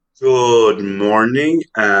Good morning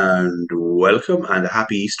and welcome and a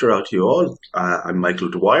happy Easter out to you all. I'm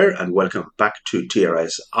Michael Dwyer and welcome back to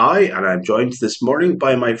TRSI, and I'm joined this morning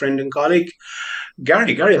by my friend and colleague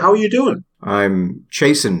Gary. Gary, how are you doing? I'm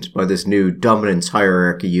chastened by this new dominance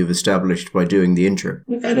hierarchy you've established by doing the intro.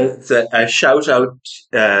 And it's a shout out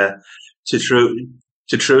to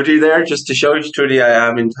Trudy there, just to show you, Trudy, I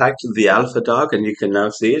am in fact the alpha dog, and you can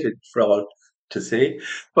now see it for all to see.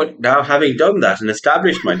 But now, having done that and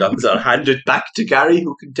established my dogs, I'll hand it back to Gary,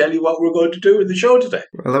 who can tell you what we're going to do in the show today.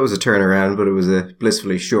 Well, that was a turnaround, but it was a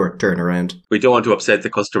blissfully short turnaround. We don't want to upset the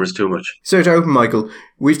customers too much. So to open, Michael,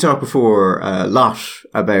 we've talked before a lot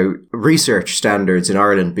about research standards in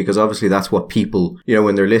Ireland, because obviously that's what people,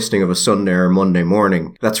 when they're listening of a Sunday or Monday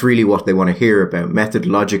morning, that's really what they want to hear about,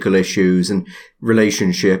 methodological issues and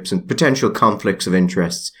relationships and potential conflicts of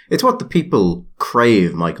interests. It's what the people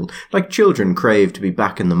crave, Michael, like children crave to be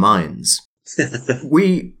back in the mines.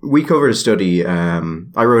 We covered a study. I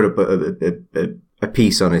wrote a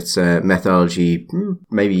piece on its methodology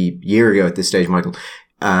maybe a year ago at this stage, Michael.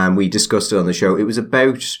 We discussed it on the show. It was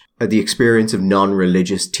about the experience of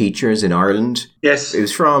non-religious teachers in Ireland. Yes. It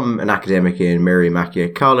was from an academic in Mary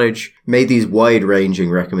Immaculate College. Made these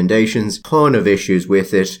wide-ranging recommendations, ton of issues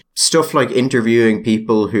with it. Stuff like interviewing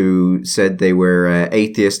people who said they were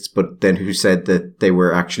atheists, but then who said that they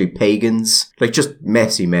were actually pagans. Like, just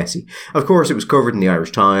messy. Of course, it was covered in the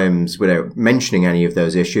Irish Times without mentioning any of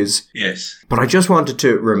those issues. Yes. But I just wanted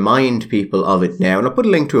to remind people of it now, and I'll put a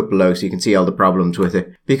link to it below so you can see all the problems with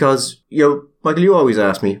it. Because, Michael, you always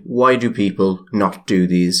ask me, why do people not do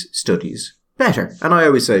these studies better? And I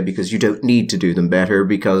always say, because you don't need to do them better,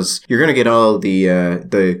 because you're going to get all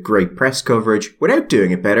the great press coverage without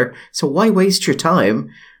doing it better. So why waste your time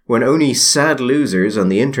when only sad losers on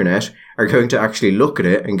the internet are going to actually look at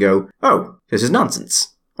it and go, oh, this is nonsense?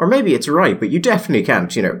 Or maybe it's right, but you definitely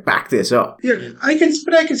can't, back this up. Yeah, I can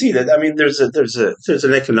see that. I mean, there's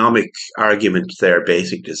an economic argument there,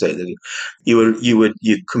 basically, to say that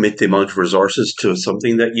you commit the amount of resources to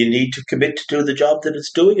something that you need to commit to do the job that it's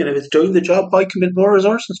doing, and if it's doing the job, why commit more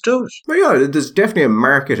resources to it? Well, yeah, there's definitely a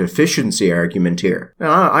market efficiency argument here, and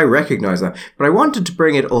I recognise that. But I wanted to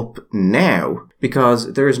bring it up now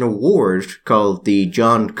because there is an award called the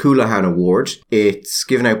John Coonahan Award. It's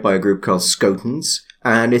given out by a group called Scotans.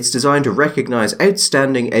 And it's designed to recognise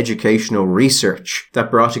outstanding educational research that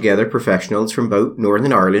brought together professionals from both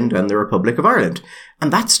Northern Ireland and the Republic of Ireland.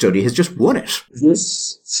 And that study has just won it.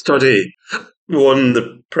 This study won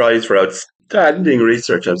the prize for outstanding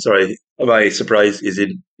research. I'm sorry, my surprise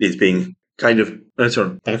is being kind of sort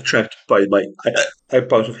of backtracked by my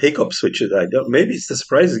bout of hiccups, which is, maybe it's the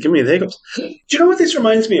surprise is giving me the hiccups. Do you know what this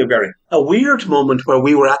reminds me of, Gary? A weird moment where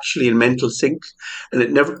we were actually in mental sync,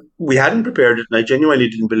 and we hadn't prepared it, and I genuinely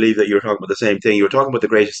didn't believe that you were talking about the same thing. You were talking about the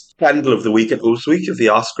greatest scandal of the weekend. It was the week of the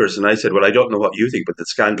Oscars, and I said, well, I don't know what you think, but the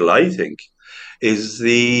scandal I think is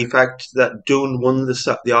the fact that Dune won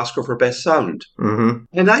the Oscar for Best Sound. Mm-hmm.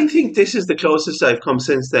 And I think this is the closest I've come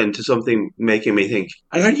since then to something making me think,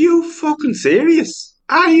 are you fucking serious?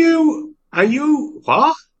 Are you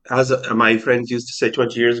what? As my friends used to say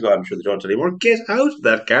 20 years ago, I'm sure they don't anymore, get out of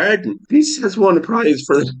that garden. This has won a prize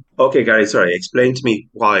for the... Okay, Gary, sorry, explain to me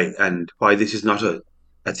why, and why this is not a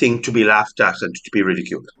thing to be laughed at and to be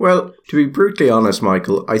ridiculed. Well, to be brutally honest,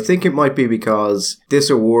 Michael, I think it might be because this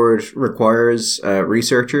award requires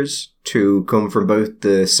researchers to come from both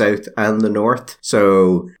the south and the north.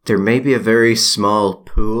 So there may be a very small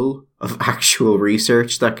pool of actual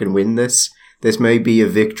research that can win this. This may be a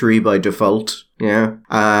victory by default. Yeah.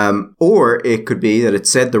 Or it could be that it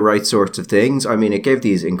said the right sorts of things. I mean, it gave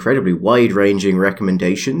these incredibly wide-ranging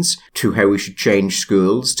recommendations to how we should change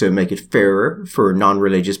schools to make it fairer for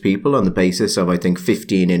non-religious people on the basis of, I think,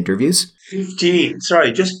 15 interviews. 15?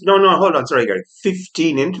 Sorry, hold on. Sorry, Gary.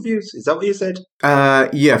 15 interviews? Is that what you said?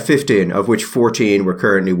 Yeah, 15, of which 14 were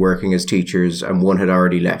currently working as teachers and one had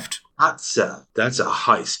already left. That's a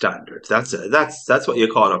high standard. That's what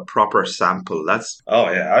you call a proper sample.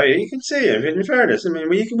 You can see it. In fairness, I mean,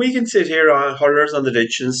 we can sit here on hurlers on the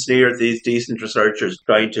ditch and sneer at these decent researchers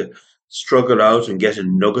trying to struggle out and get a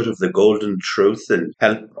nugget of the golden truth and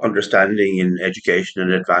help understanding in education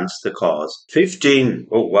and advance the cause. 15.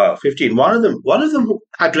 Oh wow, 15. One of them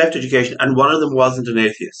had left education, and one of them wasn't an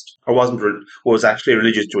atheist, or was actually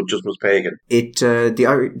religious, just was pagan.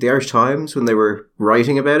 The Irish Times, when they were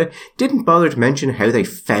writing about it, didn't bother to mention how they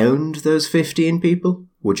found those 15 people.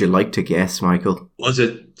 Would you like to guess, Michael? Was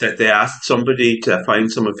it that they asked somebody to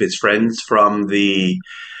find some of his friends from the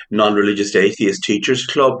non-religious atheist teachers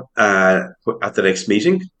club at the next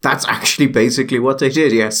meeting. That's actually basically what they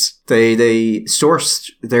did, yes. They sourced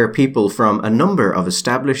their people from a number of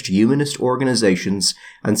established humanist organizations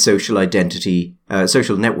and social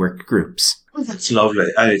network groups. Well, that's lovely.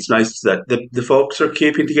 And it's nice that the folks are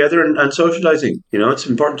keeping together and socialising. It's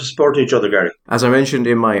important to support each other, Gary. As I mentioned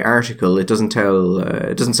in my article, it doesn't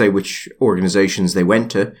say which organisations they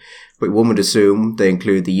went to, but one would assume they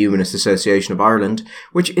include the Humanist Association of Ireland,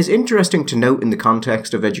 which is interesting to note in the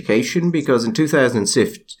context of education, because in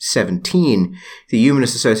 2017, the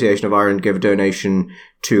Humanist Association of Ireland gave a donation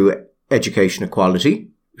to Education Equality,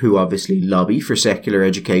 who obviously lobby for secular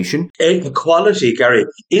education. Equality, Gary.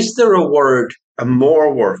 Is there a more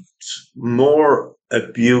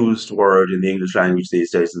abused word in the English language these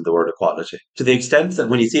days than the word equality? To the extent that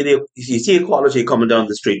when you see equality coming down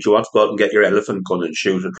the street, you want to go out and get your elephant gun and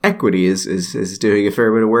shoot it. Equity is doing a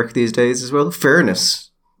fair bit of work these days as well. Fairness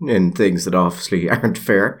in things that obviously aren't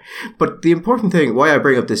fair. But the important thing, why I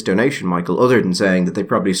bring up this donation, Michael, other than saying that they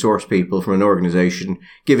probably source people from an organisation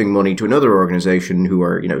giving money to another organisation who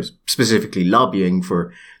are, specifically lobbying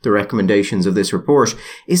for the recommendations of this report,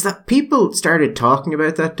 is that people started talking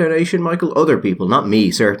about that donation, Michael, other people, not me,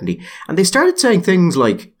 certainly, and they started saying things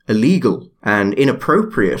like illegal and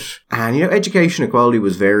inappropriate. And, Education Equality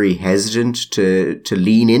was very hesitant to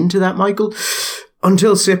lean into that, Michael.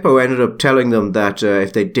 Until SIPO ended up telling them that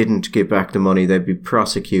if they didn't give back the money, they'd be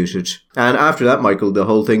prosecuted. And after that, Michael, the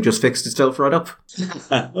whole thing just fixed itself right up.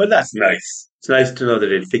 Well, that's nice. It's nice to know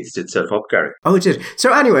that it fixed itself up, Gary. Oh, it did.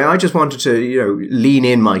 So anyway, I just wanted to, lean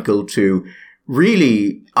in, Michael, to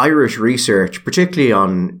really Irish research, particularly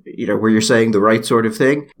on, where you're saying the right sort of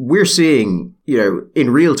thing. We're seeing,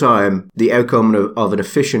 in real time, the outcome of an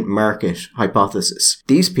efficient market hypothesis.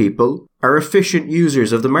 These people are efficient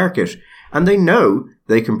users of the market. And they know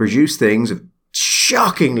they can produce things of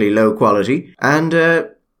shockingly low quality and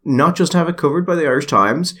not just have it covered by the Irish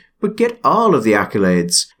Times, but get all of the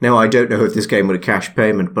accolades. Now, I don't know if this came with a cash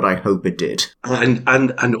payment, but I hope it did. And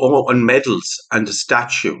medals and a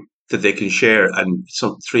statue that they can share, and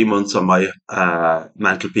 3 months on my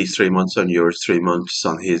mantelpiece, 3 months on yours, 3 months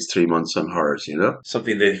on his, 3 months on hers,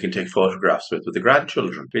 Something they can take photographs with the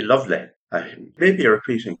grandchildren. It'd be lovely. Maybe you're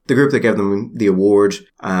repeating. The group that gave them the award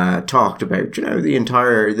talked about,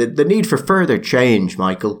 the need for further change,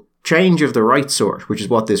 Michael. Change of the right sort, which is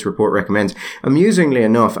what this report recommends. Amusingly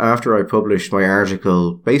enough, after I published my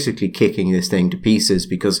article, basically kicking this thing to pieces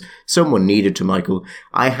because someone needed to, Michael,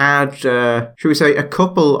 I had, shall we say, a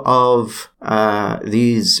couple of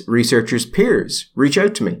these researchers' peers reach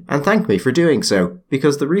out to me and thank me for doing so,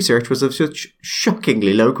 because the research was of such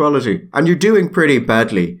shockingly low quality. And you're doing pretty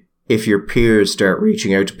badly if your peers start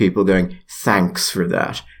reaching out to people going, thanks for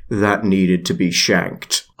that. That needed to be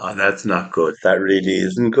shanked. Oh, that's not good. That really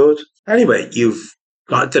isn't good. Anyway, you've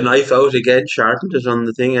got the knife out again, sharpened it on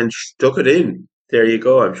the thing and stuck it in. There you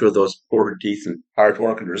go. I'm sure those poor, decent,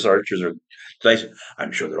 hard-working researchers are delighted.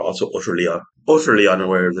 I'm sure they're also utterly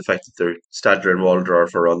unaware of the fact that they're Stadler and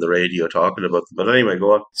Waldorf are on the radio talking about them. But anyway,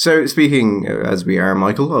 go on. So speaking, as we are,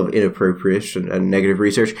 Michael, of inappropriate and negative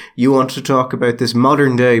research, you want to talk about this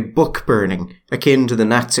modern-day book burning akin to the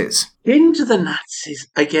Nazis. Into the Nazis.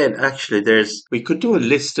 Again, actually, we could do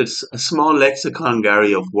a small lexicon,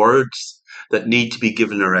 Gary, of words that need to be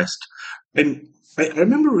given a rest. And I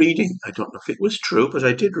remember reading, I don't know if it was true, but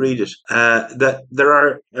I did read it, that there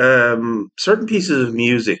are certain pieces of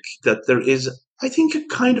music that there is, I think, a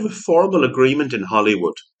kind of a formal agreement in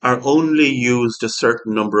Hollywood are only used a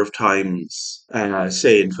certain number of times,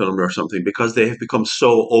 say in film or something, because they have become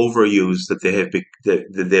so overused that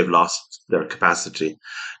they've lost their capacity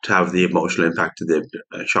to have the emotional impact that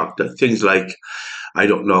they've shocked. Things like, I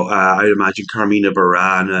don't know, I imagine Carmina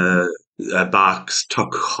Burana, Bach's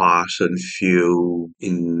Tuck Hot and Few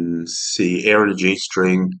in C, Air and a G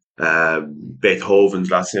string,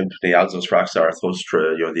 Beethoven's Last Symphony, Alto Sprach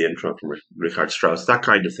Zarathustra, the intro from Richard Strauss, that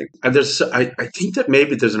kind of thing. And I think that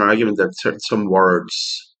maybe there's an argument that some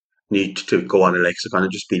words need to go on a lexicon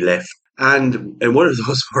and just be left. And one of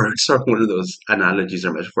those words, or one of those analogies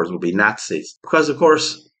or metaphors, would be Nazis. Because, of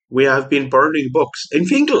course, we have been burning books in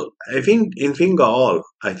Fingal. In Fingal,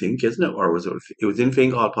 I think, isn't it? Or it was in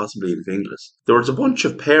Fingal, possibly in Finglas. There was a bunch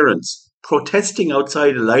of parents protesting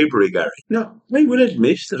outside a library, Gary. Now, I will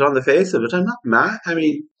admit that on the face of it, I'm not mad. I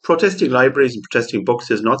mean, protesting libraries and protesting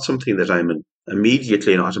books is not something that I'm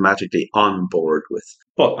immediately and automatically on board with.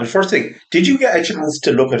 But the first thing, did you get a chance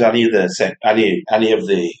to look at any of the any of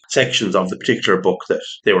the sections of the particular book that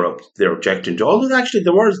they were objecting to? Although actually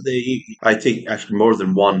there was I think actually more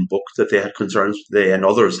than one book that they had concerns, they and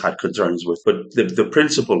others had concerns with. But the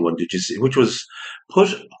principal one, did you see, which was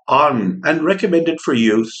put on and recommended for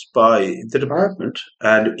use by the department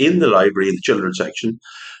and in the library in the children's section,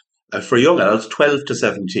 for young adults, 12 to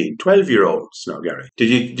 17, 12-year-olds now, Gary.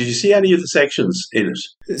 Did you see any of the sections in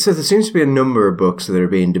it? So there seems to be a number of books that are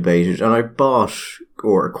being debated, and I bought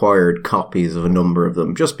or acquired copies of a number of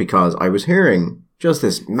them just because I was hearing just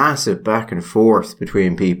this massive back and forth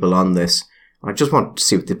between people on this. I just want to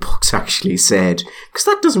see what the books actually said, because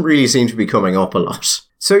that doesn't really seem to be coming up a lot.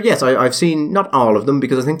 So yes, I've seen not all of them,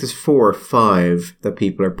 because I think there's 4 or 5 that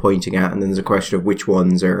people are pointing at, and then there's a question of which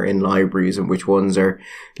ones are in libraries and which ones are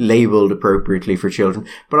labelled appropriately for children.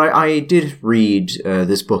 But I did read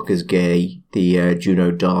This Book is Gay, the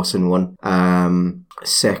Juno Dawson one,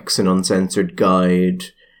 Sex and Uncensored Guide.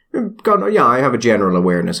 God, yeah, I have a general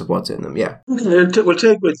awareness of what's in them, yeah. We'll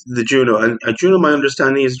take with the Juno. And Juno, my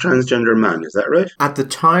understanding, is a transgender man, is that right? At the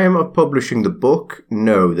time of publishing the book,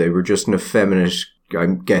 no, they were just an effeminate,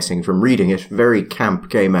 I'm guessing from reading it, very camp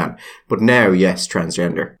gay man. But now, yes,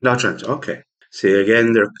 transgender. Not trans, okay. See,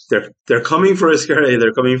 again, they're coming for us, Gary.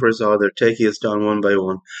 They're coming for us all. They're taking us down one by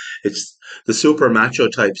one. It's the super macho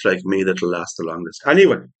types like me that'll last the longest.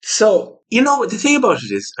 Anyway, so, the thing about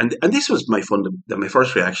it is, and this was my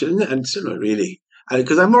first reaction, and still not really,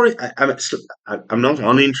 because I'm not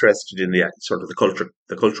uninterested in the sort of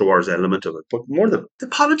the culture wars element of it, but more the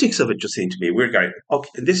politics of it just seemed to me weird, Gary. Okay,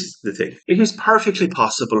 this is the thing. It is perfectly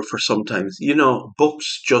possible for sometimes,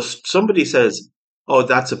 books just, somebody says, oh,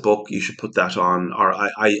 that's a book, you should put that on. Or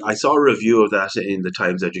I saw a review of that in the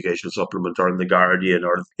Times Educational Supplement or in The Guardian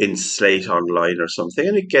or in Slate Online or something,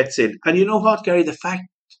 and it gets in. And you know what, Gary? The fact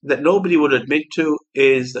that nobody would admit to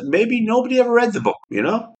is that maybe nobody ever read the book,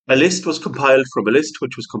 A list was compiled from a list,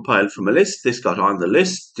 which was compiled from a list. This got on the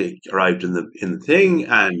list, it arrived in the thing,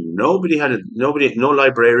 and no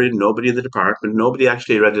librarian, nobody in the department, nobody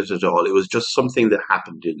actually read it at all. It was just something that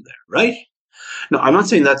happened in there, right? No, I'm not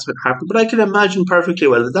saying that's what happened, but I can imagine perfectly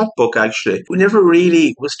well that book actually never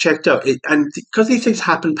really was checked out. And because these things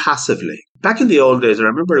happen passively. Back in the old days, I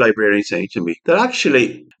remember librarians saying to me that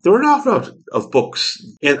actually there were an awful lot of books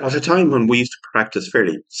at a time when we used to practice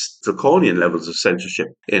fairly draconian levels of censorship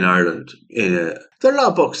in Ireland. There are a lot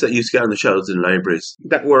of books that used to get on the shelves in libraries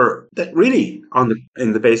that really,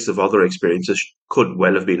 in the basis of other experiences, could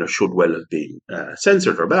well have been or should well have been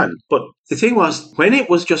censored or banned. But the thing was, when it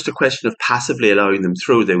was just a question of passively allowing them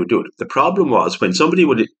through, they would do it. The problem was when somebody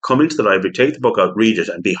would come into the library, take the book out, read it,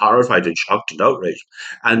 and be horrified and shocked and outraged,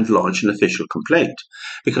 and launch an official complaint.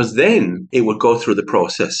 Because then it would go through the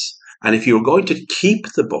process. And if you were going to keep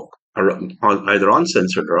the book either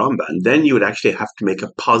uncensored or unbanned, then you would actually have to make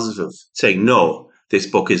a positive saying, no, this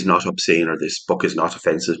book is not obscene or this book is not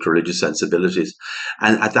offensive to religious sensibilities.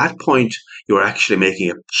 And at that point, you're actually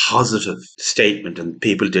making a positive statement, and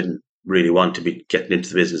people didn't really want to be getting into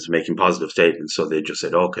the business of making positive statements. So they just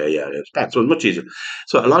said, okay, yeah, that's much easier.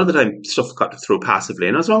 So a lot of the time, stuff got through passively.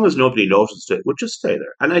 And as long as nobody noticed it, it would just stay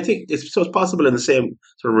there. And I think it's possible in the same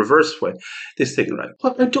sort of reverse way, this thing, right?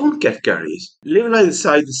 What I don't get, Gary, is leaving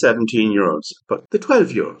aside the 17-year-olds, but the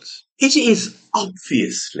 12-year-olds. It is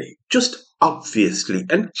obviously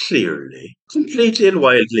and clearly, completely and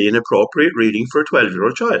wildly inappropriate reading for a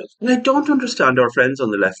 12-year-old child. And I don't understand our friends on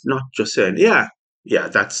the left not just saying, yeah,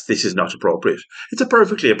 this is not appropriate. It's a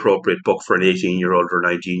perfectly appropriate book for an 18-year-old or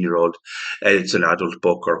 19-year-old. It's an adult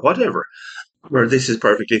book or whatever. Where this is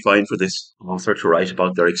perfectly fine for this author to write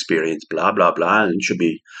about their experience, blah, blah, blah, and should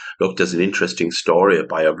be looked as an interesting story, a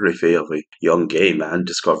biography of a young gay man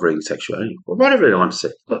discovering sexuality, or whatever they want to say.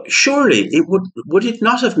 But surely would it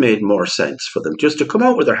not have made more sense for them just to come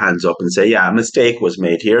out with their hands up and say, yeah, a mistake was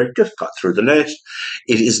made here, it just got through the net.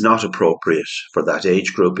 It is not appropriate for that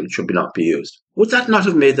age group, and it should not be used. Would that not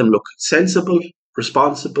have made them look sensible,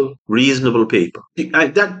 responsible, reasonable people?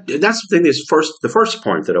 That's the thing. The first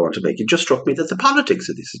point that I want to make. It just struck me that the politics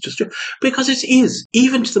of this is just because it is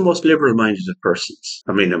even to the most liberal-minded of persons.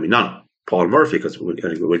 I mean, not Paul Murphy, because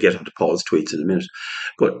we'll get onto Paul's tweets in a minute,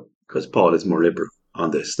 but because Paul is more liberal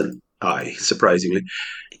on this than I, surprisingly.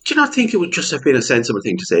 Do you not think it would just have been a sensible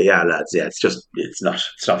thing to say, yeah, lads, yeah, it's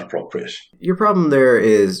not appropriate? Your problem there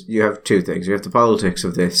is you have two things. You have the politics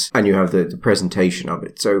of this and you have the presentation of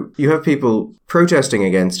it. So you have people protesting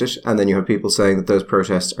against it, and then you have people saying that those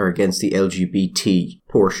protests are against the LGBT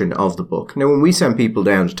portion of the book. Now, when we send people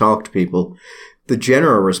down to talk to people, the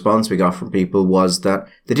general response we got from people was that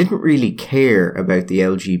they didn't really care about the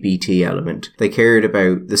LGBT element. They cared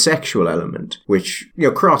about the sexual element, which,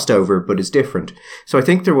 crossed over but is different. So I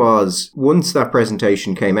think there was, once that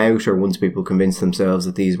presentation came out, or once people convinced themselves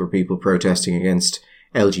that these were people protesting against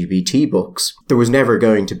LGBT books, there was never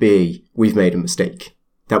going to be, we've made a mistake.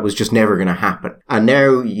 That was just never going to happen. And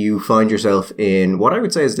now you find yourself in what I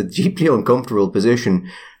would say is the deeply uncomfortable position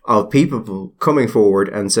of people coming forward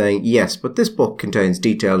and saying, yes, but this book contains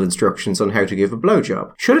detailed instructions on how to give a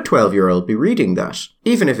blowjob. Should a 12-year-old be reading that?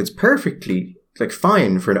 Even if it's perfectly,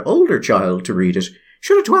 fine for an older child to read it,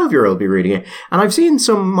 should a 12-year-old be reading it? And I've seen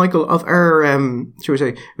some, Michael, of our, shall we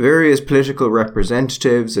say, various political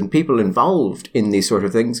representatives and people involved in these sort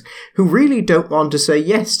of things who really don't want to say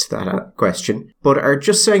yes to that question, but are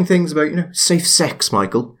just saying things about, safe sex,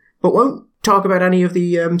 Michael, but won't talk about any of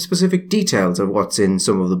the specific details of what's in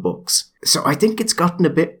some of the books. So I think it's gotten a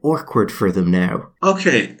bit awkward for them now.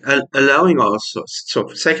 Okay, allowing also,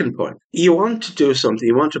 so second point, you want to do something,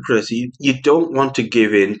 you want to press, you don't want to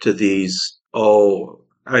give in to these,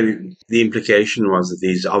 the implication was that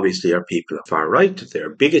these obviously are people of far right,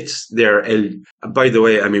 they're bigots, by the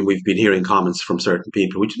way, we've been hearing comments from certain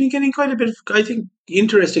people, which have been getting quite a bit of, I think,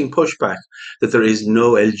 interesting pushback, that there is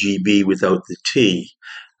no LGB without the T.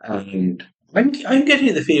 And I'm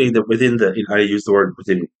getting the feeling that within I use the word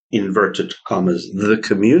within inverted commas, the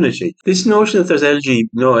community, this notion that there's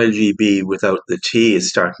no LGB without the T is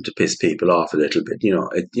starting to piss people off a little bit.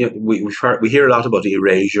 We hear a lot about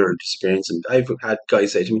erasure and disappearance, and I've had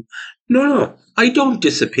guys say to me, no, I don't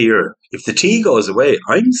disappear. If the T goes away,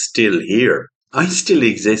 I'm still here. I still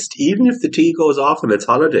exist. Even if the T goes off on its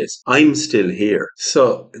holidays, I'm still here.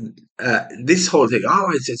 So this whole thing,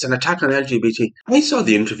 it's an attack on LGBT. I saw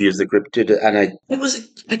the interviews that Grip did, and I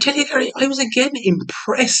tell you, Gary, I was again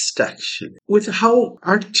impressed, actually, with how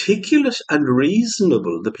articulate and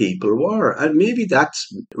reasonable the people were. And maybe that's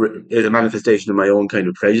a manifestation of my own kind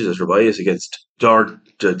of prejudice or bias against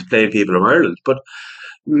the plain people of Ireland. But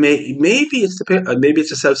maybe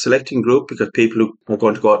it's a self-selecting group, because people who are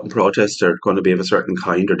going to go out and protest are going to be of a certain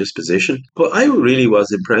kind or disposition. But I really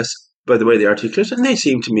was impressed by the way they articulate, and they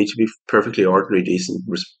seem to me to be perfectly ordinary, decent,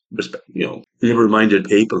 liberal-minded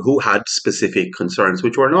people who had specific concerns,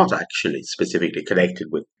 which were not actually specifically connected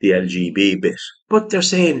with the LGB bit. But they're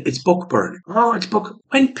saying it's book burning. Oh, it's book,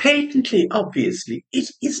 when patently, obviously, it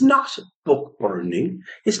is not book burning.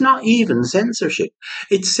 It's not even censorship.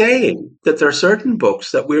 It's saying that there are certain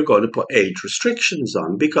books that we're going to put age restrictions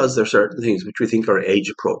on because there are certain things which we think are age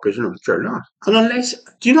appropriate and which are not. And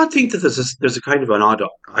do you not think that there's a kind of an odd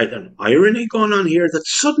irony going on here, that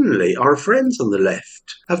suddenly our friends on the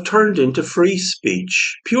left have turned into free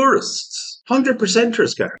speech purists?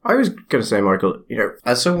 100%ers, Gary. I was going to say, Michael,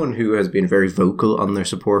 as someone who has been very vocal on their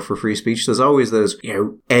support for free speech, there's always those,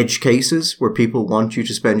 edge cases where people want you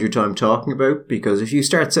to spend your time talking about, because if you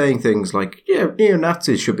start saying things like,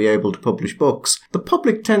 neo-Nazis should be able to publish books, the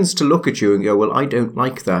public tends to look at you and go, well, I don't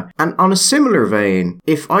like that. And on a similar vein,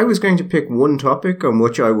 if I was going to pick one topic on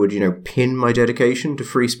which I would, pin my dedication to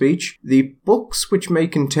free speech, the books which may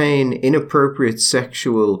contain inappropriate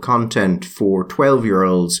sexual content for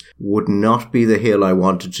 12-year-olds would not be the hill I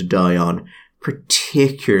wanted to die on,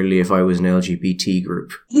 particularly if I was an LGBT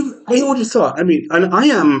group. I would have thought, and I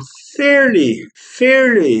am fairly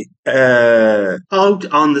out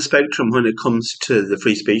on the spectrum when it comes to the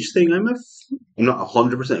free speech thing. I'm not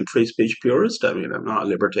 100% free speech purist. I'm not a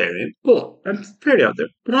libertarian, but I'm fairly out there.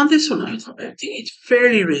 But on this one, I thought it's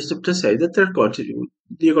fairly reasonable to say that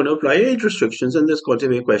you're going to apply age restrictions, and there's going to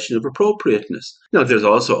be a question of appropriateness. Now, there's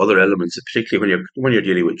also other elements, particularly when you're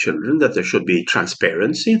dealing with children, that there should be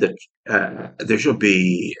transparency, that there should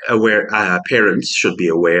be aware. Parents should be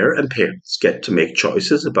aware, and parents get to make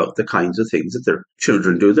choices about the kinds of things that their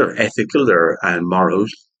children do. They're ethical, and moral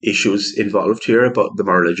issues involved here about the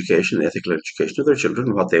moral education and ethical education of their children,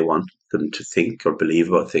 and what they want them to think or believe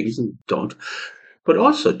about things and don't. But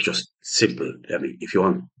also just simple, if you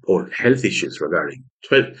want, or health issues regarding.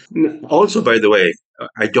 Also, by the way,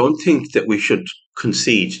 I don't think that we should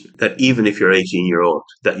concede that even if you're 18-year-old,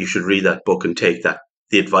 that you should read that book and take the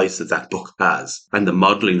advice that book has and the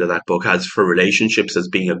modelling that book has for relationships as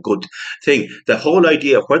being a good thing. The whole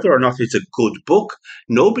idea of whether or not it's a good book,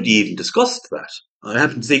 nobody even discussed that. I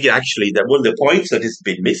happen to think actually that one of the points that has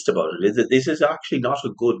been missed about it is that this is actually not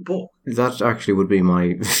a good book. That actually would be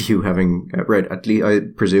my view, having read, at least I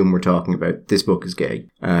presume we're talking about This Book is Gay,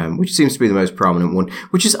 which seems to be the most prominent one,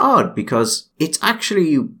 which is odd because it's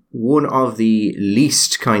actually one of the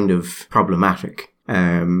least kind of problematic.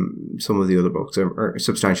 Some of the other books are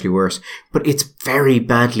substantially worse, but it's very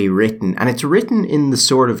badly written, and it's written in the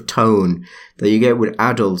sort of tone that you get with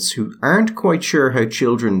adults who aren't quite sure how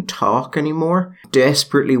children talk anymore,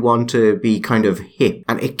 desperately want to be kind of hip,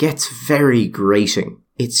 and it gets very grating.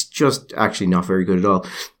 It's just actually not very good at all.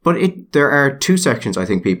 But there are two sections I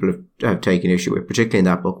think people have taken issue with, particularly in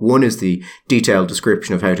that book. One is the detailed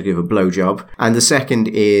description of how to give a blowjob, and the second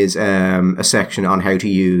is a section on how to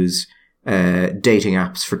use dating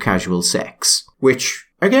apps for casual sex, which,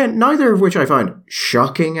 again, neither of which I find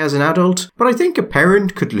shocking as an adult, but I think a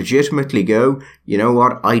parent could legitimately go, you know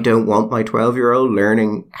what, I don't want my 12-year-old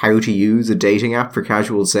learning how to use a dating app for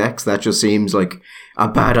casual sex. That just seems like a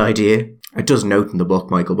bad idea. It does note in the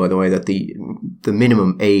book, Michael, by the way, that the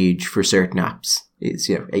minimum age for certain apps is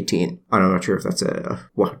 18. And I'm not sure if that's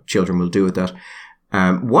what children will do with that.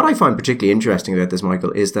 What I find particularly interesting about this,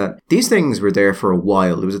 Michael, is that these things were there for a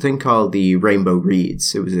while. There was a thing called the Rainbow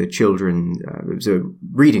Reads. It was it was a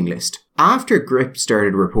reading list. After GRIP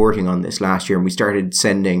started reporting on this last year, and we started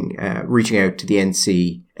reaching out to the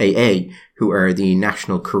NCAA, who are the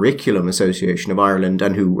National Curriculum Association of Ireland,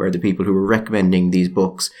 and who are the people who were recommending these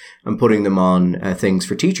books and putting them on things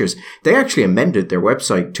for teachers. They actually amended their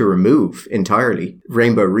website to remove entirely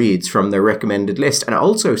Rainbow Reads from their recommended list, and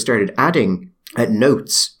also started adding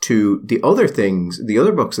notes to the other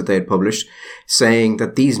books that they had published, saying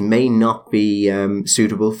that these may not be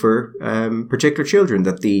suitable for particular children,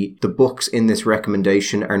 that the books in this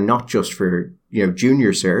recommendation are not just for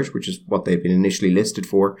junior cert, which is what they've been initially listed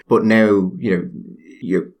for, but now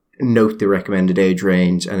you note the recommended age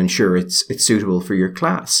range and ensure it's suitable for your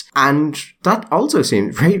class. And that also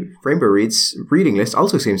seems, Rainbow Reads reading list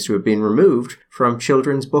also seems to have been removed from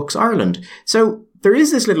Children's Books Ireland. So there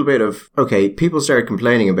is this little bit of, okay, people started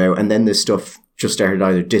complaining about, and then this stuff just started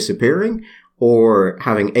either disappearing or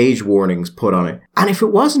having age warnings put on it. And if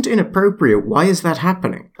it wasn't inappropriate, why is that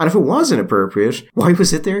happening? And if it was inappropriate, why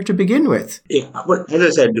was it there to begin with? Yeah, well, as I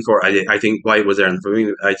said before, I think why it was there, and for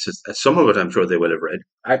me, some of it I'm sure they will have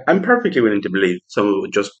read. I'm perfectly willing to believe some of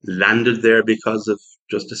it just landed there because of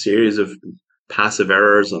just a series of passive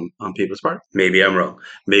errors on people's part. Maybe I'm wrong.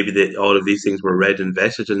 Maybe all of these things were read and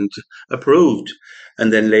vetted and approved.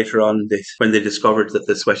 And then later on, when they discovered that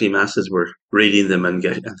the sweaty masses were reading them and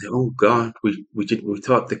they, oh God, we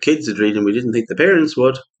thought the kids would read them, we didn't think the parents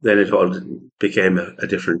would. Then it all became a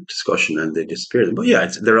different discussion, and they disappeared. But yeah,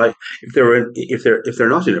 they're right. If they're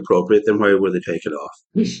not inappropriate, then why would they take it off?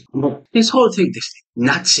 But this whole thing, this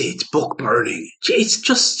Nazi, it's book burning. It's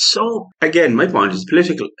just so. Again, my point is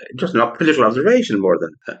political, just not political observation more than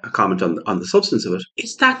a comment on the substance of it.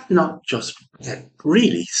 Is that not just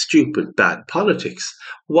really stupid, bad politics?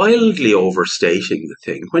 Wildly overstating the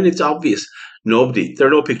thing when it's obvious. There are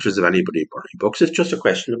no pictures of anybody burning books. It's just a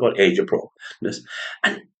question about age appropriateness.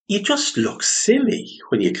 And you just look silly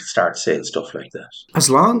when you can start saying stuff like that. As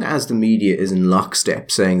long as the media is in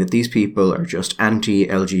lockstep saying that these people are just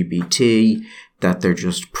anti-LGBT, that they're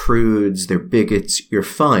just prudes, they're bigots, you're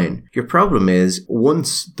fine. Your problem is,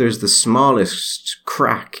 once there's the smallest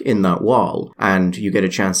crack in that wall and you get a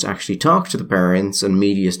chance to actually talk to the parents and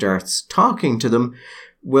media starts talking to them,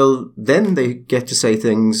 well, then they get to say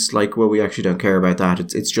things like, well, we actually don't care about that.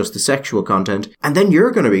 It's just the sexual content. And then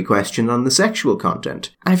you're going to be questioned on the sexual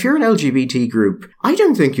content. And if you're an LGBT group, I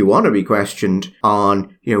don't think you want to be questioned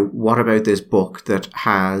on, what about this book that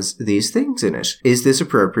has these things in it? Is this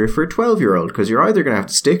appropriate for a 12-year-old? Because you're either going to have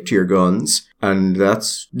to stick to your guns, and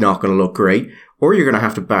that's not going to look great, or you're going to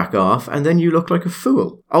have to back off, and then you look like a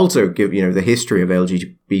fool. Also, give the history of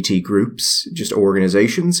LGBT groups, just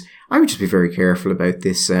organizations. I would just be very careful about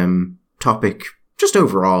this topic. Just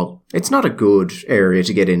overall, it's not a good area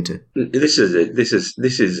to get into. This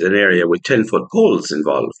is an area with 10-foot poles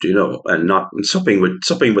involved, and not supping with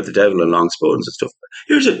the devil and long spoons and stuff.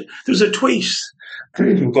 There's a tweet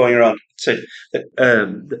going around said that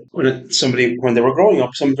when they were growing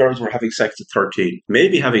up, some girls were having sex at 13.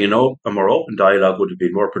 Maybe having a more open dialogue would have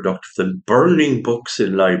been more productive than burning books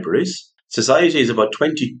in libraries. Society is about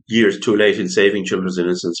 20 years too late in saving children's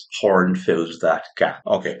innocence. Porn fills that gap.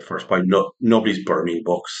 Okay, first point, nobody's burning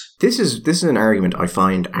books. This is an argument I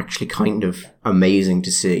find actually kind of amazing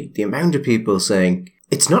to see. The amount of people saying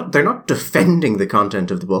they're not defending the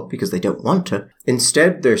content of the book because they don't want to.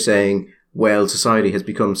 Instead, they're saying, well, society has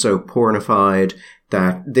become so pornified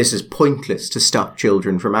that this is pointless to stop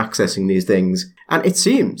children from accessing these things. And it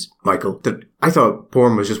seems, Michael, that I thought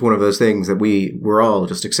porn was just one of those things that we were all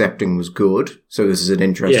just accepting was good. So this is an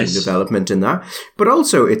interesting development in that. But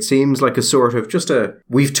also it seems like a sort of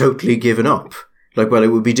we've totally given up. Like, well, it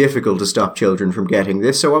would be difficult to stop children from getting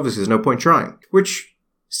this, so obviously there's no point trying. Which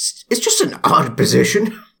It's just an odd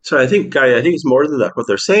position. So I think, Gary, I think it's more than that. What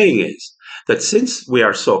they're saying is that since we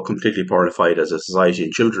are so completely pornified as a society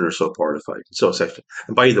and children are so pornified, so sexual.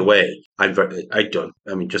 And by the way, I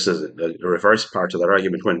mean, just as a reverse part of that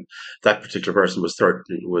argument, when that particular person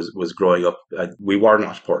was growing up, we were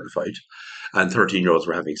not pornified. And 13-year-olds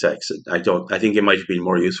were having sex. I think it might have been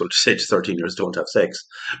more useful to say to 13-year-olds don't have sex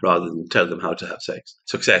rather than tell them how to have sex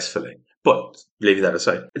successfully. But leaving that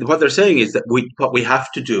aside, what they're saying is that what we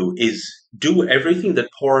have to do is do everything that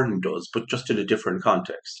porn does, but just in a different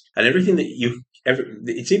context. And everything that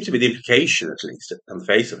it seems to be the implication, at least on the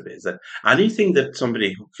face of it, is that anything that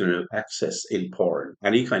somebody who can access in porn,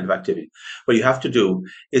 any kind of activity, what you have to do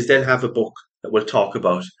is then have a book that will talk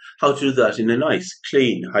about how to do that in a nice,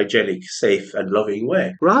 clean, hygienic, safe, and loving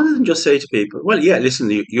way. Rather than just say to people, well, yeah,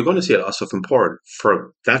 listen, you're going to see a lot of stuff in porn.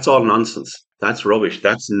 That's all nonsense. That's rubbish.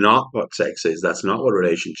 That's not what sex is. That's not what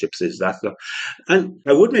relationships is. That's not. And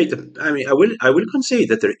I would make the. I mean, I will concede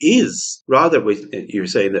that there is rather. You're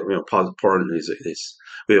saying that porn is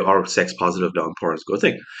or sex positive now, porn is a good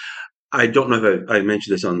thing. I don't know if I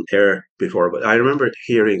mentioned this on air before, but I remember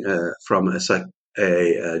hearing from a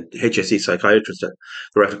HSE psychiatrist that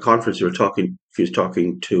they were at a conference. He was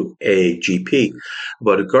talking to a GP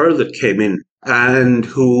about a girl that came in and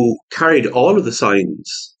who carried all of the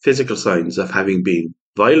signs, physical signs of having been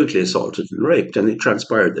violently assaulted and raped. And it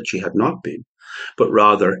transpired that she had not been, but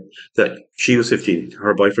rather that she was 15,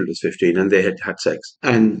 her boyfriend was 15, and they had had sex.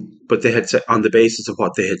 But they had on the basis of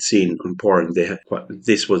what they had seen on porn,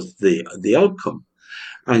 this was the outcome.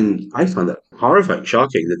 And I found that horrifying,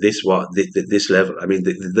 shocking that this level. I mean,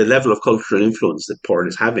 the level of cultural influence that porn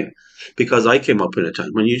is having, because I came up in a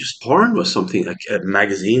time when porn was something like a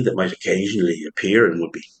magazine that might occasionally appear and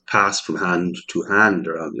would be passed from hand to hand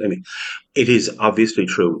around. I mean, it is obviously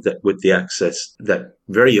true that with the access that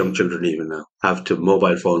very young children even now have to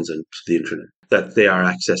mobile phones and to the internet, that they are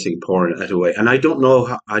accessing porn at a way. And I don't know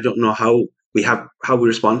how we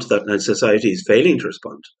respond to that, and society is failing to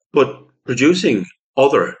respond. But producing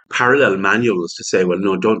other parallel manuals to say, well,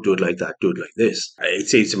 no, don't do it like that, do it like this. It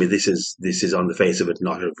seems to me this is on the face of it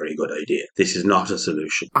not a very good idea. This is not a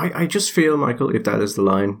solution. I just feel, Michael, if that is the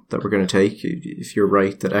line that we're going to take, if you're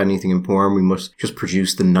right that anything in porn we must just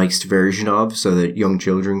produce the nice version of so that young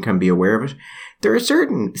children can be aware of it. There are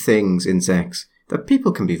certain things in sex that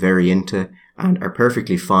people can be very into and are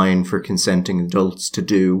perfectly fine for consenting adults to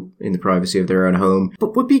do in the privacy of their own home,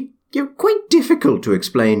 but would be quite difficult to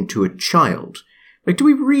explain to a child. Like, do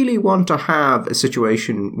we really want to have a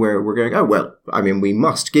situation where we're going, oh, well, I mean, we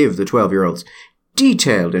must give the 12-year-olds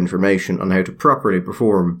detailed information on how to properly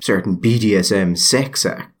perform certain BDSM sex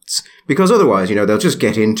acts? Because otherwise, they'll just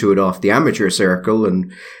get into it off the amateur circle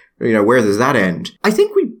and, where does that end? I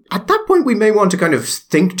think at that point, we may want to kind of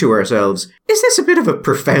think to ourselves, is this a bit of a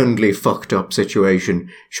profoundly fucked up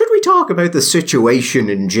situation? Should we talk about the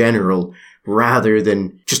situation in general rather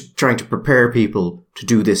than just trying to prepare people to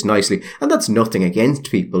do this nicely? And that's nothing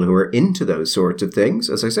against people who are into those sorts of things.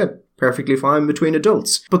 As I said, perfectly fine between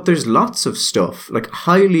adults. But there's lots of stuff, like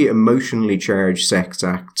highly emotionally charged sex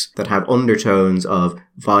acts that have undertones of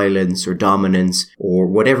violence or dominance or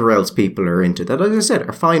whatever else people are into that, as I said,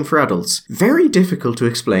 are fine for adults. Very difficult to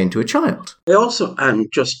explain to a child. I also am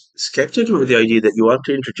just skeptical with the idea that you want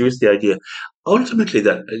to introduce the idea ultimately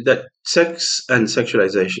that sex and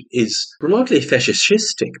sexualization is remotely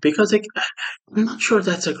fetishistic, because I'm not sure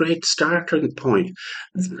that's a great starting point.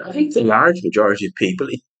 I think the large majority of people,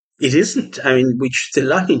 it isn't. I mean, which the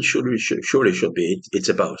line surely should be. It's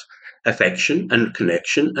about affection and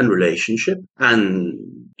connection and relationship, and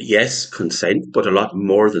yes, consent, but a lot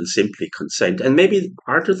more than simply consent. And maybe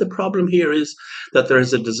part of the problem here is that there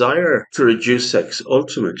is a desire to reduce sex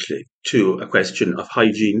ultimately to a question of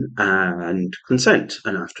hygiene and consent,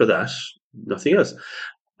 and after that, nothing else.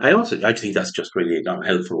 I think that's just really not a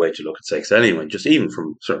helpful way to look at sex anyway. Just even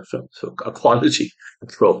from sort of a quality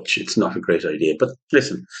approach, it's not a great idea. But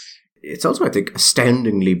listen, it's also, I think,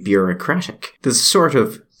 astoundingly bureaucratic. There's sort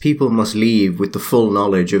of people must leave with the full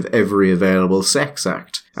knowledge of every available sex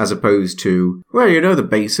act, as opposed to, well, the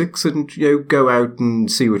basics, and go out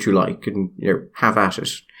and see what you like and have at it.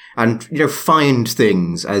 And, find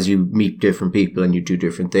things as you meet different people and you do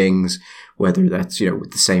different things, whether that's,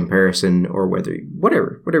 with the same person or whatever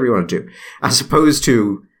you want to do. As opposed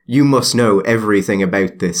to, you must know everything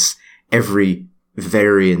about this, every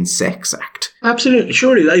varying sex act. Absolutely.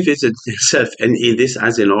 Surely life is itself, and in this,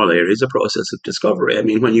 as in all areas, a process of discovery. I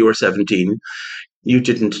mean, when you were 17, You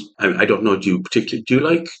didn't. I don't know. Do you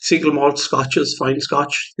like single malt scotches, fine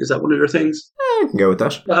Scotch? Is that one of your things? I can go with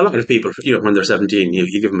that. A lot of people, when they're 17,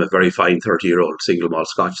 you give them a very fine 30-year-old single malt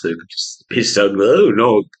Scotch. They just piss out. Oh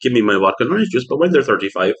no, give me my vodka and orange juice. But when they're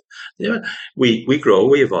 35, yeah, we grow,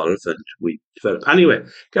 we evolve, and we develop. Anyway,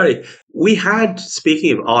 Gary, we had,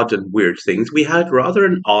 speaking of odd and weird things, we had rather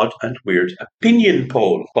an odd and weird opinion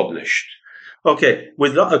poll published. Okay,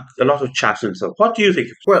 with a lot of chat and stuff. What do you think?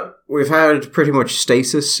 Well, we've had pretty much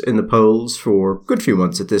stasis in the polls for a good few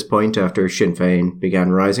months at this point after Sinn Féin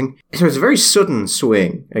began rising. So it's a very sudden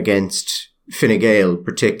swing against Fine Gael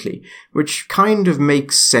particularly, which kind of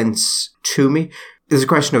makes sense to me. There's a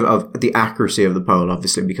question of the accuracy of the poll,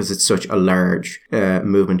 obviously, because it's such a large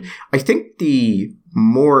movement. I think the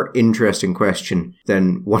more interesting question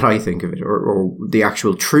than what I think of it, or the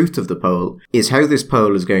actual truth of the poll, is how this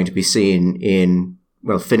poll is going to be seen in,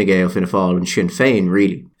 well, Fine Gael, Fianna Fáil and Sinn Féin,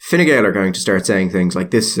 really. Fine Gael are going to start saying things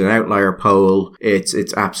like, this is an outlier poll,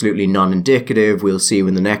 it's absolutely non-indicative, we'll see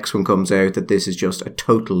when the next one comes out that this is just a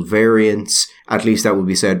total variance. At least that will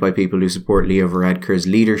be said by people who support Leo Varadkar's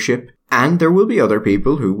leadership. And there will be other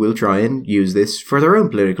people who will try and use this for their own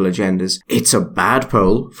political agendas. It's a bad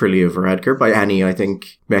poll for Leo Varadkar by any, I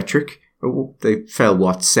think, metric. They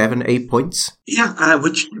fell, 7, 8 points? Yeah,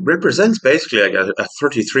 which represents basically like a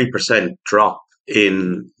 33% drop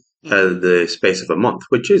in the space of a month,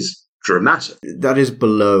 which is dramatic. That is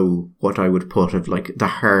below what I would put of like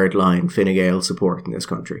the hardline Fine Gael support in this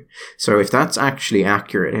country. So if that's actually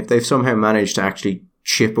accurate, if they've somehow managed to actually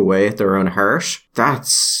chip away at their own heart,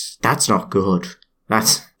 that's not good.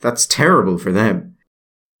 That's terrible for them.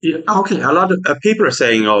 Yeah, okay. A lot of people are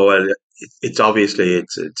saying, "Oh, well, it's obviously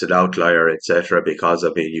it's an outlier, etc." Because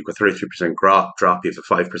you've got 33% drop, you have a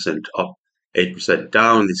 5% up, 8%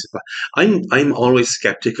 down. I'm always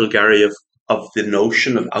skeptical, Gary, of the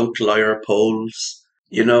notion of outlier polls.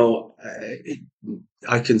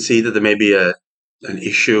 I can see that there may be an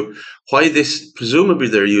issue. Why this? Presumably,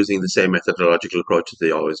 they're using the same methodological approach that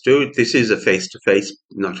they always do. This is a face-to-face,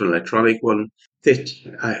 not an electronic one. It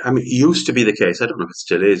used to be the case. I don't know if it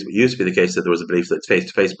still is, but it used to be the case that there was a belief that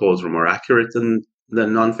face-to-face polls were more accurate than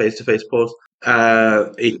non-face-to-face polls.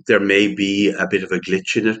 There may be a bit of a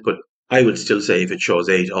glitch in it, but I would still say if it shows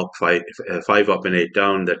 8 up, 5 up, and 8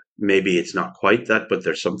 down, that maybe it's not quite that, but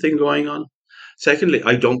there's something going on. Secondly,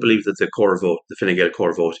 I don't believe that the core vote, the Fine Gael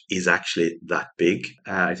core vote, is actually that big.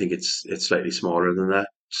 I think it's slightly smaller than that,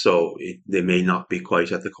 so they may not be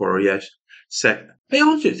quite at the core yet. I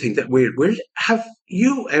also think that have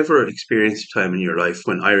you ever experienced a time in your life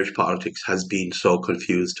when Irish politics has been so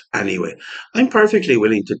confused anyway? I'm perfectly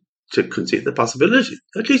willing to concede the possibility,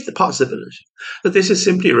 at least the possibility, that this is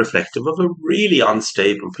simply reflective of a really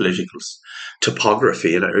unstable political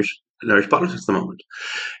topography in Irish politics at the moment.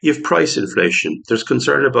 You have price inflation. There's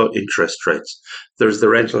concern about interest rates. There's the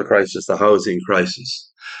rental crisis, the housing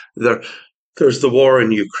crisis. There's the war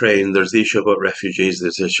in Ukraine. There's the issue about refugees.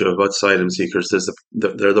 There's the issue about asylum seekers.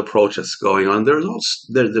 There are the protests going on.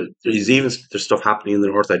 There's stuff happening in the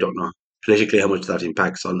north. I don't know politically how much that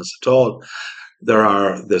impacts on us at all.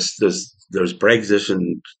 There's Brexit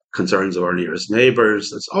and concerns of our nearest neighbours.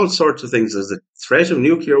 There's all sorts of things. There's the threat of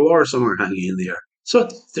nuclear war somewhere hanging in the air. So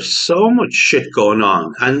there's so much shit going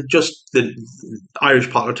on, and just the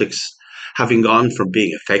Irish politics having gone from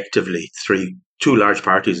being effectively two large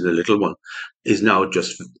parties and a little one is now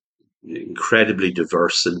just incredibly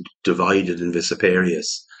diverse and divided and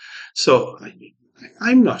vociferous. So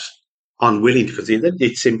I'm not unwilling to concede that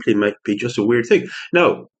it simply might be just a weird thing.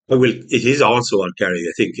 Now, it is also on Kerry,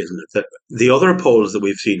 I think, isn't it, that the other polls that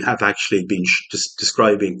we've seen have actually been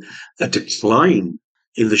describing a decline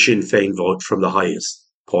in the Sinn Féin vote from the highest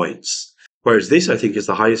points. Whereas this, I think, is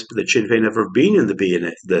the highest that Sinn Féin ever been in the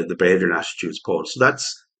BNA, the behaviour and attitudes poll. So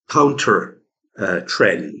that's counter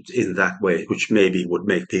trend in that way, which maybe would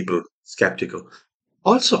make people sceptical.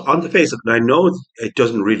 Also, on the face of it, I know it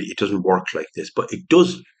doesn't work like this, but it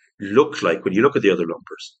does look like, when you look at the other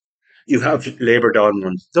numbers, you have Labour down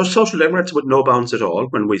on those social democrats with no bounce at all,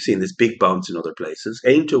 when we've seen this big bounce in other places.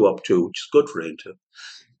 Ain2 up 2, which is good for Ain2.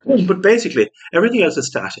 But basically, everything else is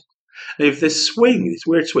static. And if this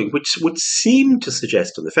weird swing, which would seem to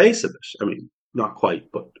suggest on the face of it, not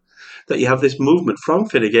quite, but that you have this movement from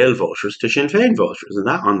Fine Gael voters to Sinn Féin voters,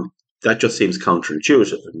 and that just seems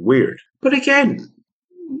counterintuitive and weird. But again,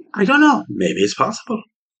 I don't know. Maybe it's possible.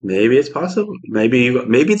 Maybe these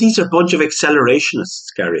are a bunch of accelerationists,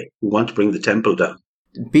 Gary, who want to bring the tempo down.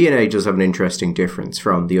 BNA does have an interesting difference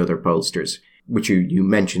from the other pollsters, which you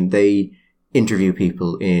mentioned. They interview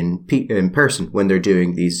people in person when they're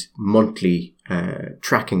doing these monthly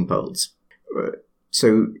tracking polls.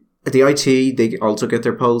 So The IT, they also get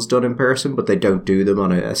their polls done in person, but they don't do them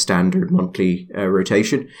on a standard monthly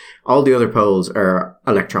rotation. All the other polls are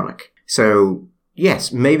electronic. So,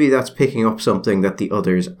 yes, maybe that's picking up something that the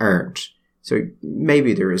others aren't. So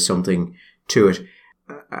maybe there is something to it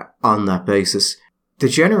on that basis. The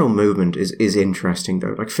general movement is interesting,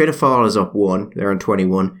 though. Like, Fianna Fáil is up 1, they're on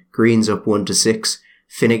 21. Greens up 1 to 6.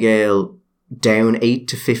 Fine Gael down 8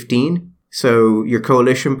 to 15. So your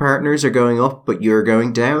coalition partners are going up, but you're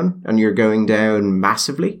going down, and you're going down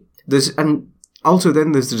massively. And also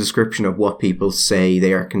then there's the description of what people say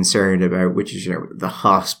they are concerned about, which is, the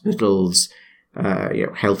hospitals,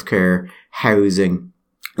 healthcare, housing,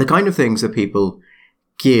 the kind of things that people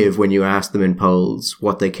give when you ask them in polls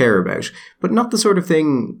what they care about, but not the sort of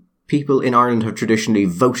thing people in Ireland have traditionally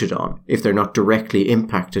voted on if they're not directly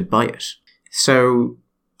impacted by it. So,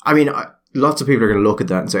 I mean, lots of people are going to look at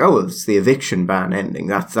that and say, oh, well, it's the eviction ban ending.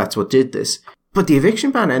 That's what did this. But the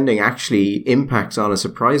eviction ban ending actually impacts on a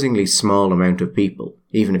surprisingly small amount of people,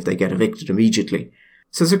 even if they get evicted immediately.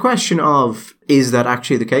 So it's a question of, is that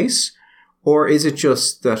actually the case? Or is it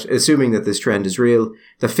just that, assuming that this trend is real,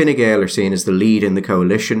 the Fine Gael are seen as the lead in the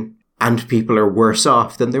coalition, and people are worse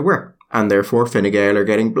off than they were, and therefore Fine Gael are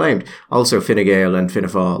getting blamed. Also, Fine Gael and Fianna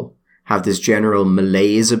Fáil have this general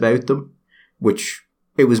malaise about them, which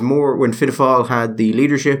it was more when Fianna Fáil had the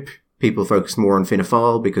leadership, people focused more on Fianna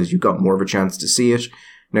Fáil because you got more of a chance to see it.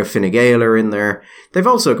 Now Fine Gael are in there. They've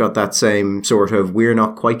also got that same sort of, we're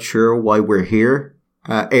not quite sure why we're here,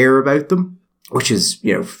 air about them, which is,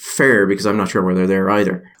 fair, because I'm not sure whether they're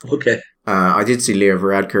either. Okay. I did see Leo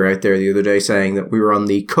Varadkar out there the other day saying that we were on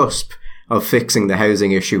the cusp of fixing the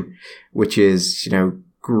housing issue, which is,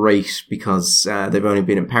 great, because they've only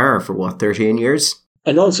been in power for, 13 years?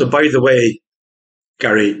 And also, by the way,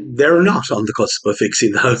 Gary, they're not on the cusp of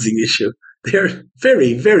fixing the housing issue. They're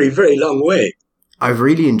very, very, very long way. I've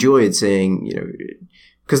really enjoyed seeing,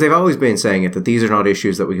 because they've always been saying it, that these are not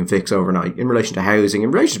issues that we can fix overnight in relation to housing,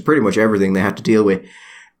 in relation to pretty much everything they had to deal with.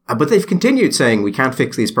 But they've continued saying we can't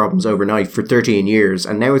fix these problems overnight for 13 years,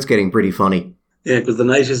 and now it's getting pretty funny. Yeah, because the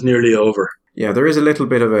night is nearly over. Yeah, there is a little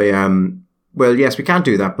bit of a, well, yes, we can't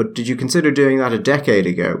do that, but did you consider doing that a decade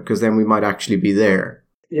ago? Because then we might actually be there.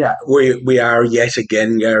 Yeah, we are yet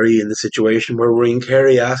again, Gary, in the situation where we're in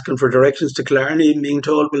Kerry asking for directions to Killarney and being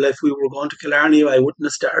told, well, if we were going to Killarney, I wouldn't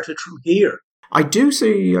have started from here. I do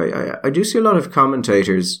see a lot of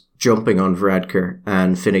commentators jumping on Varadkar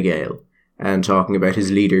and Fine Gael and talking about his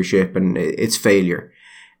leadership and its failure.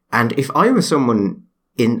 And if I was someone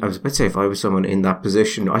in, I was about to say if I was someone in that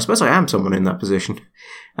position, I suppose I am someone in that position.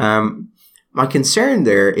 My concern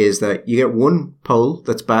there is that you get one poll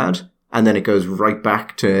that's bad, and then it goes right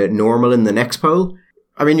back to normal in the next poll.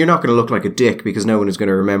 I mean, you're not going to look like a dick because no one is going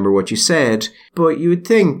to remember what you said, but you would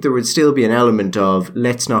think there would still be an element of,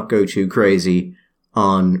 let's not go too crazy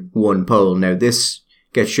on one poll. Now, this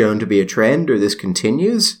gets shown to be a trend, or this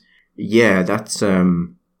continues. Yeah, that's, I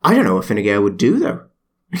don't know what Fine Gael would do, though.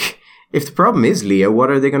 If the problem is Leo,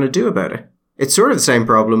 what are they going to do about it? It's sort of the same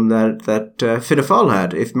problem that Fianna Fáil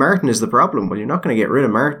had. If Martin is the problem, well, you're not going to get rid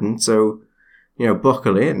of Martin, so,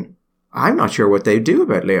 buckle in. I'm not sure what they do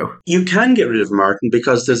about Leo. You can get rid of Martin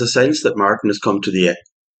because there's a sense that Martin has come to the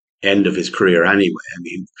end of his career anyway. I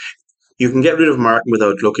mean, you can get rid of Martin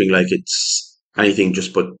without looking like it's anything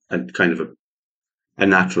just but a kind of a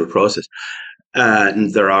natural process.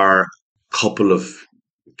 And there are a couple of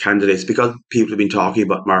candidates, because people have been talking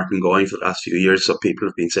about Martin going for the last few years, so people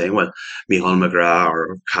have been saying, well, Micheál McGrath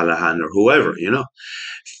or Callahan or whoever,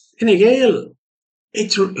 Fine Gael,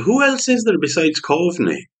 who else is there besides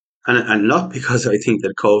Coveney? And not because I think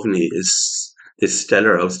that Coveney is this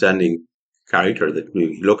stellar, outstanding character that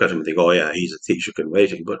you look at him and think, oh yeah, he's a Taoiseach in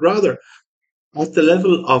waiting, but rather at the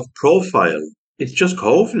level of profile, it's just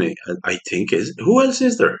Coveney, I think. Who else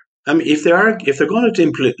is there? I mean, if they're going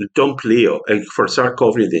to dump Leo, for Sir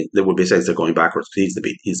Coveney, there would be a sense they're going backwards because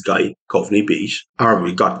he's his guy. Coveney beat, or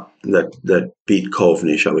we got that beat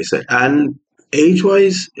Coveney, shall we say? And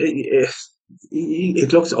age-wise,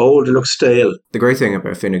 it looks old, it looks stale. The great thing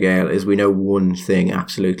about Fine Gael is we know one thing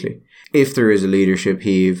absolutely. If there is a leadership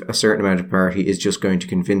heave, a certain amount of party is just going to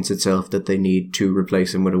convince itself that they need to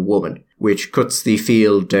replace him with a woman, which cuts the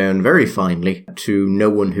field down very finely to no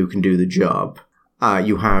one who can do the job.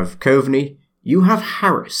 You have Coveney, you have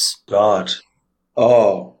Harris. God.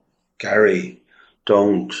 Oh, Gary,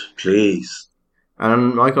 don't, please.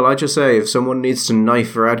 And Michael, I just say, if someone needs to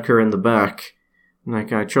knife Varadkar in the back,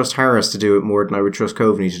 I trust Harris to do it more than I would trust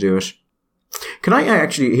Coveney to do it. Can I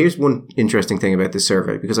actually, here's one interesting thing about this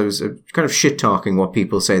survey, because I was kind of shit-talking what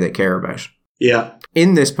people say they care about. Yeah.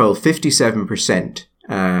 In this poll, 57%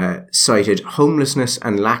 cited homelessness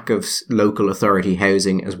and lack of local authority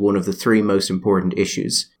housing as one of the three most important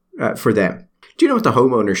issues for them. Do you know what the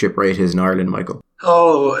home ownership rate is in Ireland, Michael?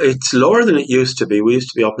 Oh, it's lower than it used to be. We used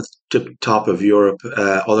to be up at the top of Europe.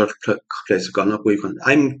 Other places have gone up.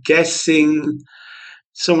 I'm guessing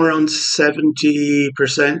somewhere around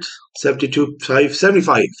 70%, 72,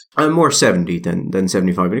 75. I'm more 70 than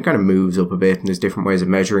 75, but it kind of moves up a bit, and there's different ways of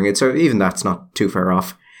measuring it. So even that's not too far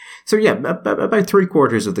off. So yeah, about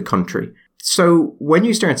 3/4 of the country. So when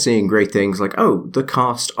you start seeing great things like, oh, the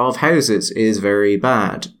cost of houses is very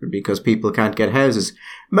bad because people can't get houses.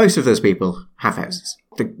 Most of those people have houses.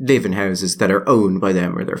 They live in houses that are owned by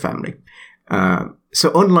them or their family.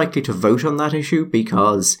 So unlikely to vote on that issue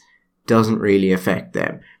because it doesn't really affect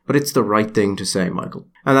them. But it's the right thing to say, Michael.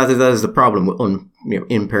 And that is the problem with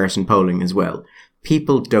in-person polling as well.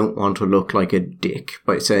 People don't want to look like a dick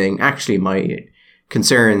by saying, actually, my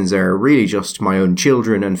concerns are really just my own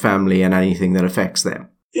children and family and anything that affects them.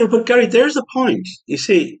 Yeah, but Gary, there's a point. You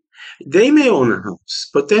see, they may own a house,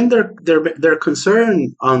 but then their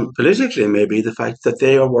concern on politically may be the fact that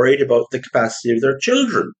they are worried about the capacity of their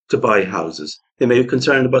children to buy houses. They may be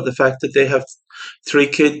concerned about the fact that they have 3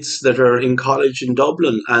 kids that are in college in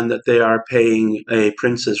Dublin and that they are paying a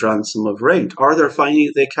prince's ransom of rent, or they're finding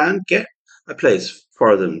that they can't get a place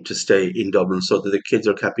for them to stay in Dublin so that the kids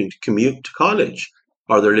are having to commute to college,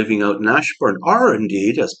 or they're living out in Ashbourne, or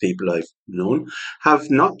indeed, as people I've known, have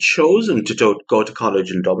not chosen to go to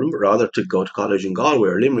college in Dublin, but rather to go to college in Galway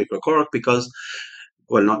or Limerick or Cork because,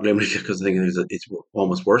 well, not Limerick, because I think it's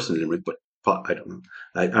almost worse than Limerick, but I don't know.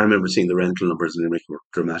 I remember seeing the rental numbers in Limerick were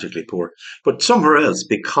dramatically poor, but somewhere else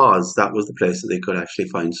because that was the place that they could actually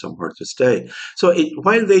find somewhere to stay. So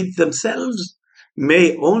while they themselves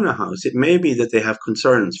may own a house, it may be that they have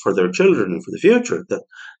concerns for their children and for the future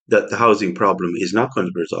that the housing problem is not going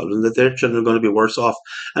to be resolved and that their children are going to be worse off.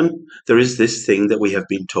 And there is this thing that we have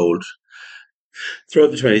been told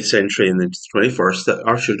throughout the 20th century and into the 21st that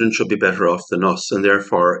our children should be better off than us. And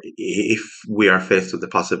therefore, if we are faced with the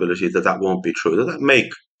possibility that that won't be true, that may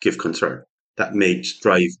give concern, that may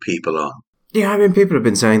drive people on. Yeah, I mean, people have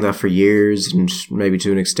been saying that for years, and maybe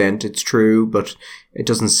to an extent it's true, but it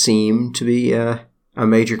doesn't seem to be a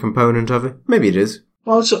major component of it. Maybe it is.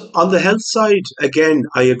 Also, on the health side, again,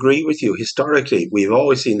 I agree with you. Historically, we've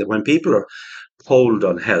always seen that when people are polled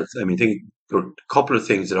on health, I mean, there are a couple of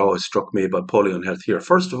things that always struck me about polling on health here.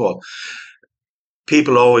 First of all,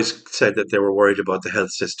 people always said that they were worried about the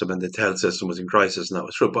health system and that the health system was in crisis, and that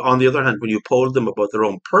was true. But on the other hand, when you polled them about their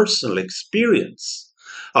own personal experience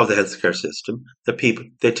of the healthcare system,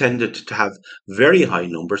 they tended to have very high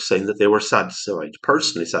numbers saying that they were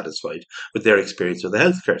personally satisfied with their experience of the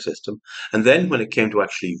healthcare system. And then when it came to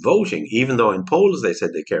actually voting, even though in polls they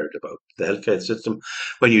said they cared about the healthcare system,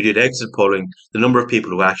 when you did exit polling, the number of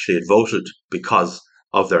people who actually had voted because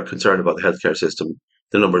of their concern about the healthcare system,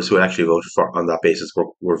 the numbers who actually voted for on that basis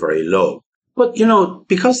were very low. But,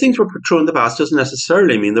 because things were true in the past doesn't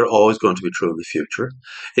necessarily mean they're always going to be true in the future.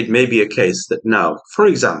 It may be a case that now, for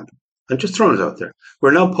example, I'm just throwing it out there,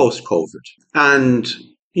 we're now post-COVID. And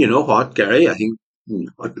you know what, Gary, I think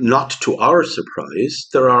not to our surprise,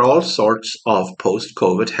 there are all sorts of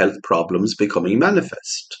post-COVID health problems becoming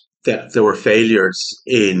manifest. There were failures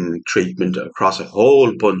in treatment across a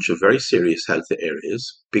whole bunch of very serious health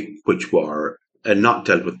areas, which were not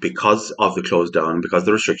dealt with because of the close down, because of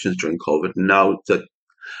the restrictions during COVID. Now that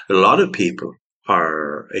a lot of people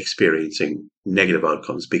are experiencing negative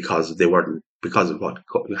outcomes because of what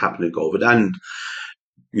happened in COVID, and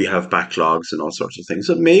we have backlogs and all sorts of things.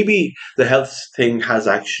 So maybe the health thing has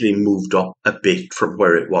actually moved up a bit from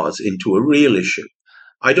where it was into a real issue.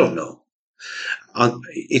 I don't know.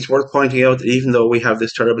 It's worth pointing out that even though we have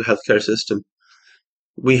this terrible healthcare system,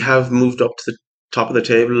 we have moved up to the top of the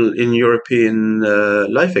table in European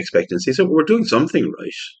life expectancy. So we're doing something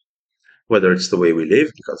right. Whether it's the way we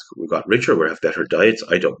live, because we got richer, we have better diets,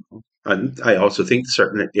 I don't know. And I also think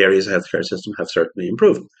certain areas of the healthcare system have certainly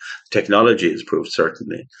improved. Technology has improved,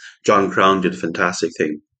 certainly. John Crown did a fantastic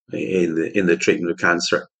thing in the treatment of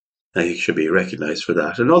cancer. And he should be recognised for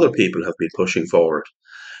that. And other people have been pushing forward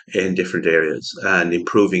in different areas and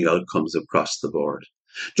improving outcomes across the board.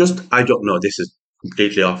 I don't know, this is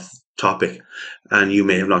completely off topic, and you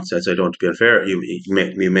may have not said, so I don't want to be unfair, you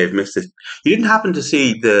may have missed it. You didn't happen to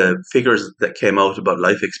see the figures that came out about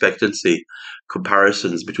life expectancy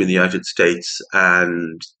comparisons between the United States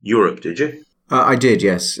and Europe, did you? I did,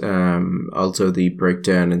 yes. Also the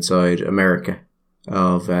breakdown inside America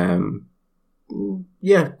of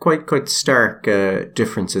quite stark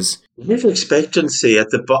differences. Life expectancy in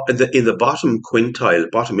the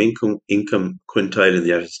bottom income quintile in the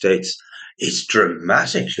United States It's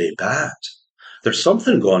dramatically bad. There's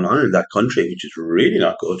something going on in that country which is really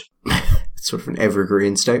not good. It's sort of an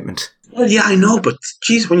evergreen statement. Well, yeah, I know, but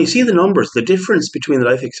geez, when you see the numbers, the difference between the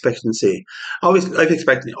life expectancy, always life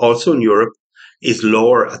expectancy also in Europe is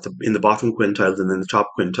lower in the bottom quintile than in the top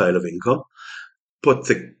quintile of income. But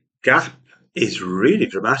the gap is really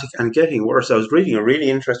dramatic and getting worse. I was reading a really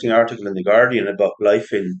interesting article in The Guardian about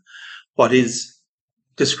life in what is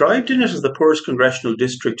described in it as the poorest congressional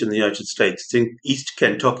district in the United States. It's in East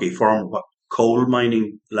Kentucky, former coal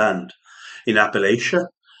mining land in Appalachia.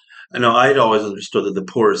 And now I'd always understood that the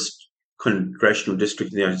poorest congressional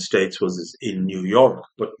district in the United States was in New York,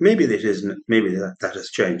 but maybe it isn't. Maybe that has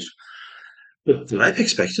changed. But the life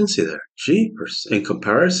expectancy there, jeepers, in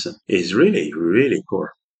comparison, is really, really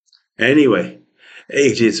poor. Anyway,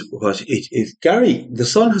 it is what it is. Gary, the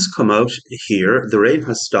sun has come out here, the rain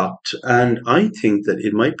has stopped, and I think that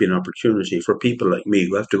it might be an opportunity for people like me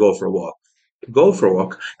who have to go for a walk, to go for a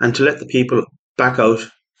walk and to let the people back out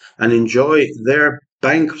and enjoy their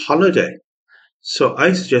bank holiday. So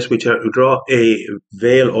I suggest we draw a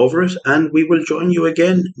veil over it and we will join you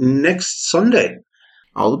again next Sunday.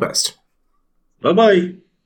 All the best. Bye bye.